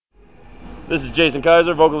This is Jason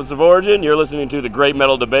Kaiser, vocalist of Origin. You're listening to the Great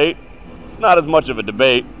Metal Debate. It's not as much of a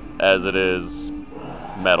debate as it is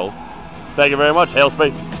metal. Thank you very much. Hail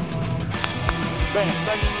Space. Thank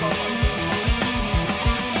you so much.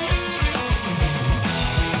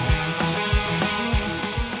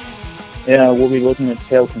 Yeah, we'll be looking at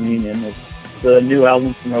Pale Communion. It's the new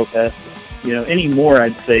album from Opeth. Anymore,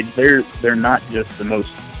 I'd say they're not just the most,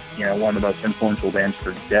 one of the most influential bands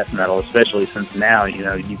for death metal, especially since now,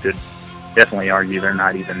 you could definitely argue they're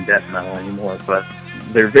not even death metal anymore, but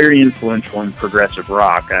they're very influential in progressive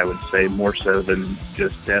rock, I would say, more so than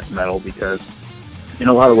just death metal, because in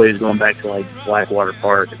a lot of ways, going back to like Blackwater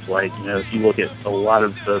Park, it's like, if you look at a lot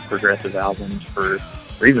of the progressive albums or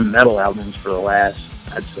even metal albums for the last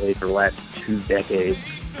 2 decades,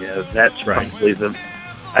 that's right. Probably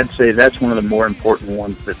I'd say that's one of the more important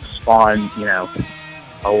ones that spawned,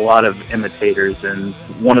 a lot of imitators, and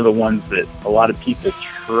one of the ones that a lot of people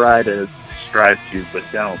try to strive to but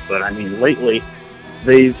don't. But I mean, lately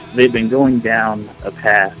they've been going down a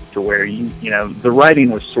path to where the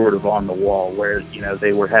writing was sort of on the wall, where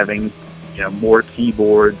they were having more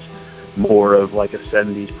keyboards, more of like a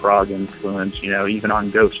 70s prog influence. Even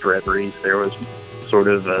on Ghost Reveries there was sort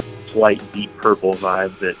of a slight Deep Purple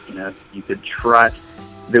vibe that you could try.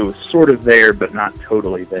 That was sort of there, but not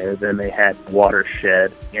totally there. Then they had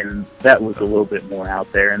Watershed, and that was a little bit more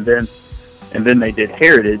out there. And then they did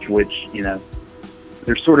Heritage, which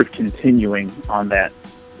they're sort of continuing on that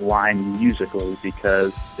line musically,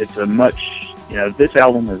 because it's a much this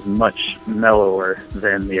album is much mellower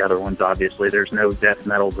than the other ones. Obviously, there's no death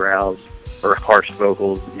metal growls or harsh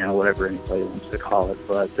vocals, whatever anybody wants to call it,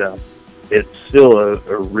 but it's still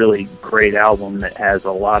a really great album that has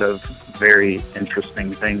a lot of very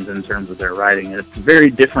interesting things in terms of their writing. It's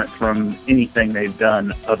very different from anything they've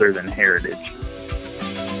done other than Heritage.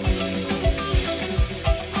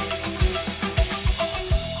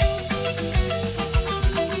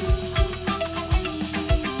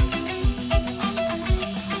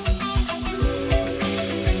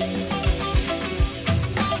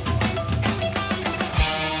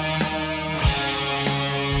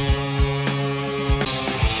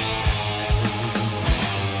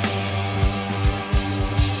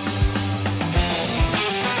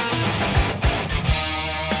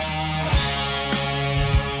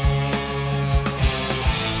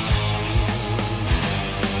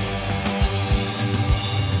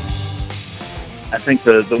 I think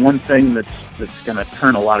the one thing that's going to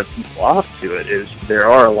turn a lot of people off to it is there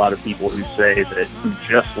are a lot of people who say that, who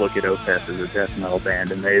just look at Opeth as a death metal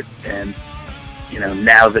band, and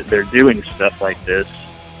now that they're doing stuff like this,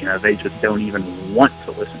 they just don't even want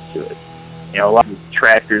to listen to it. A lot of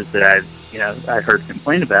detractors that I heard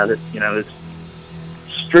complain about it, it's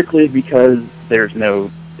strictly because there's no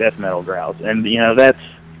death metal growls, and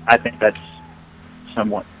I think that's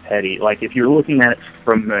somewhat petty. Like, if you're looking at it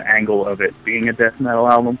from the angle of it being a death metal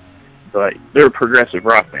album, but they're a progressive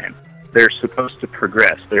rock band. They're supposed to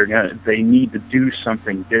progress. They need to do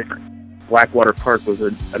something different. Blackwater Park was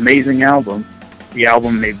an amazing album. The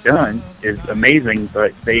album they've done is amazing,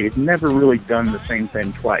 but they've never really done the same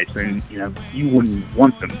thing twice, and you wouldn't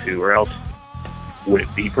want them to, or else would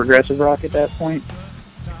it be progressive rock at that point?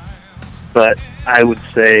 But I would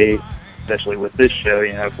say, especially with this show,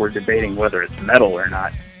 if we're debating whether it's metal or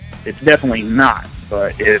not, it's definitely not.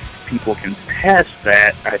 But if people can pass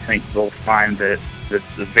that, I think they'll find that it's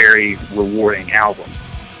a very rewarding album.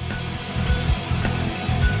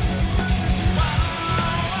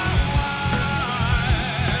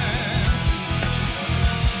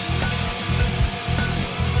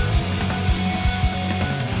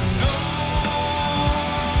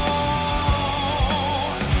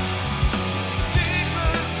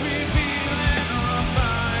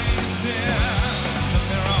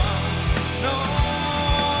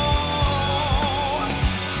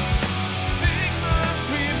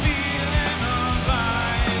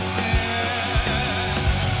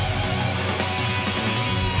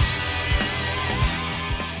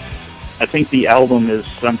 I think the album is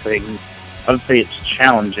something, I would say it's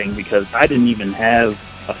challenging, because I didn't even have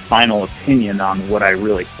a final opinion on what I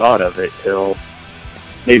really thought of it till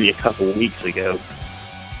maybe a couple weeks ago.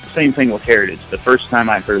 Same thing with Heritage. The first time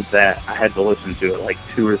I heard that, I had to listen to it like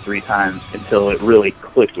 2 or 3 times until it really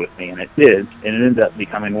clicked with me, and it did, and it ended up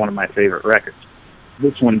becoming one of my favorite records.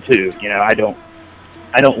 This one too, I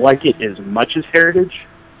don't like it as much as Heritage,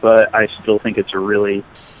 but I still think it's a really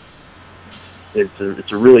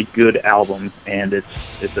good album, and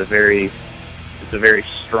it's a very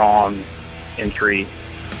strong entry.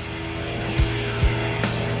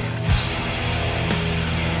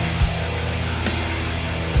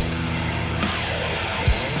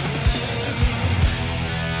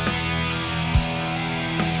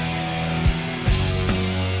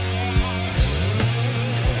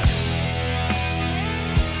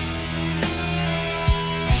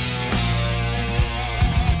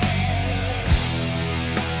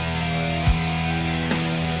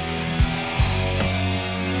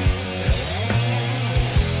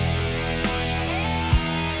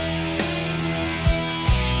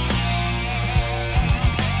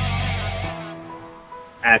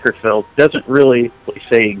 Ackerfeld doesn't really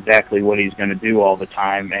say exactly what he's going to do all the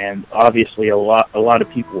time, and obviously a lot of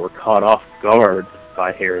people were caught off guard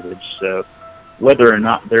by Heritage. So whether or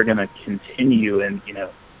not they're going to continue in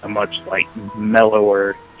a much like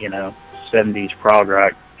mellower 70s prog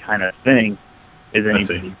rock kind of thing is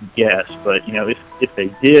anybody's guess. But if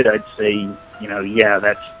they did, I'd say yeah,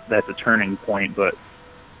 that's a turning point. But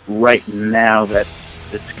right now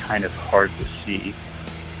it's kind of hard to see.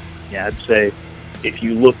 Yeah, I'd say if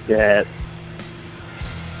you looked at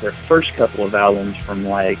their first couple of albums from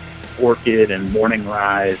like Orchid and Morning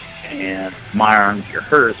Rise and My Arms Your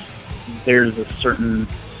Hearse, there's a certain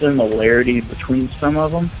similarity between some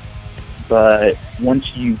of them, but once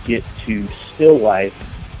you get to Still Life,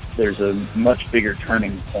 there's a much bigger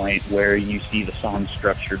turning point where you see the song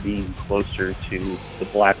structure being closer to the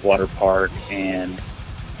Blackwater Park and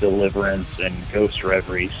Deliverance and Ghost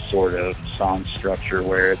Reverie sort of song structure,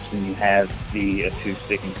 where it's when you have the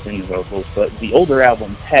acoustic and clean vocals. But the older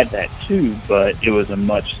albums had that too, but it was a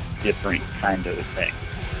much different kind of thing.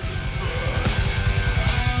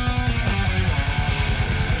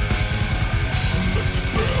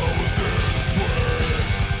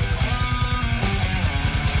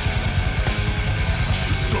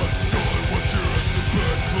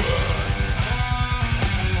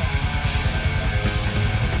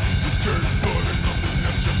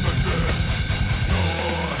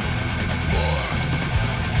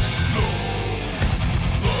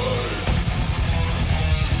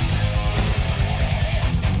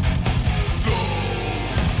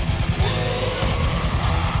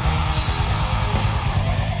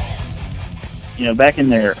 Back in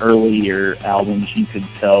their earlier albums, you could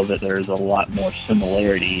tell that there's a lot more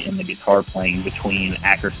similarity in the guitar playing between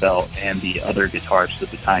Ackerfeld and the other guitarist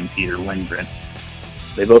at the time, Peter Lindgren.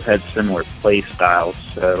 They both had similar play styles,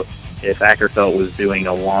 so if Ackerfeld was doing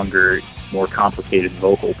a longer, more complicated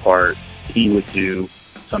vocal part, he would do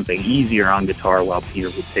something easier on guitar while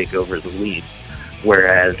Peter would take over the lead.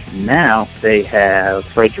 Whereas now they have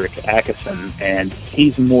Frederick Ackerson, and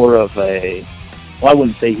he's more of a, well, I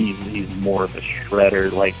wouldn't say he's more of a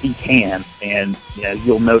shredder. Like, he can, and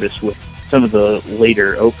you'll notice with some of the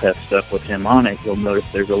later Opeth stuff with him on it, you'll notice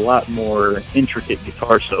there's a lot more intricate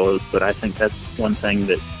guitar solos, but I think that's one thing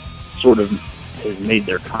that sort of has made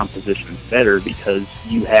their compositions better, because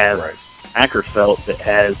you have Ackerfeld that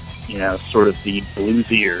has, sort of the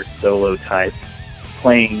bluesier solo type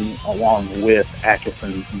playing along with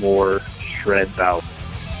Atkinson's more shred valve.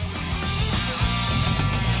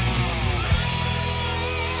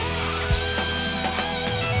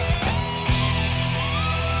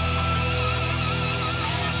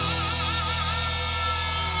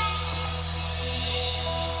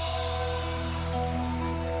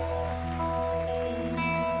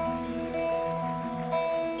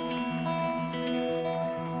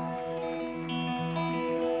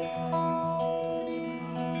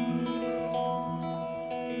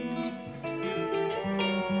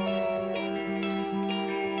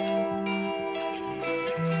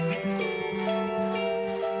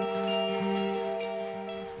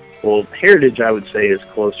 Well, Heritage, I would say, is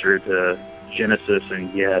closer to Genesis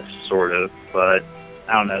and Yes, sort of, but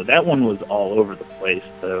I don't know. That one was all over the place,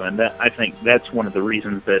 though, and I think that's one of the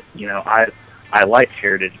reasons that I like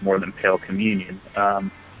Heritage more than Pale Communion.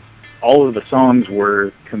 All of the songs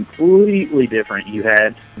were completely different. You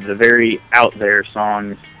had the very out there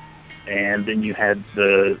songs, and then you had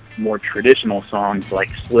the more traditional songs like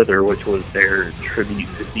Slither, which was their tribute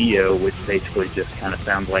to Dio, which basically just kind of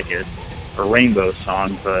sounds like a Rainbow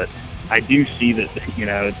song. But I do see that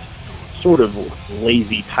it's sort of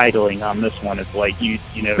lazy titling on this one. It's like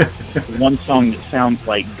one song that sounds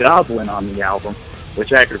like Goblin on the album, which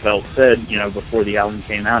Ackerfeld said before the album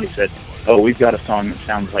came out. He said, "Oh, we've got a song that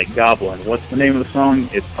sounds like Goblin. What's the name of the song?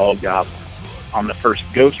 It's called Goblin." On the first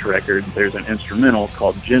Ghost record, there's an instrumental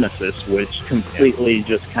called Genesis, which completely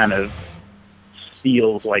just kind of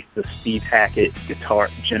steals like the Steve Hackett guitar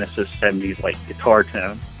Genesis 70s like guitar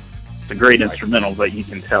tone. It's a great instrumental, but you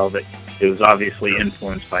can tell that it was obviously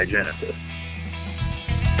influenced by Genesis.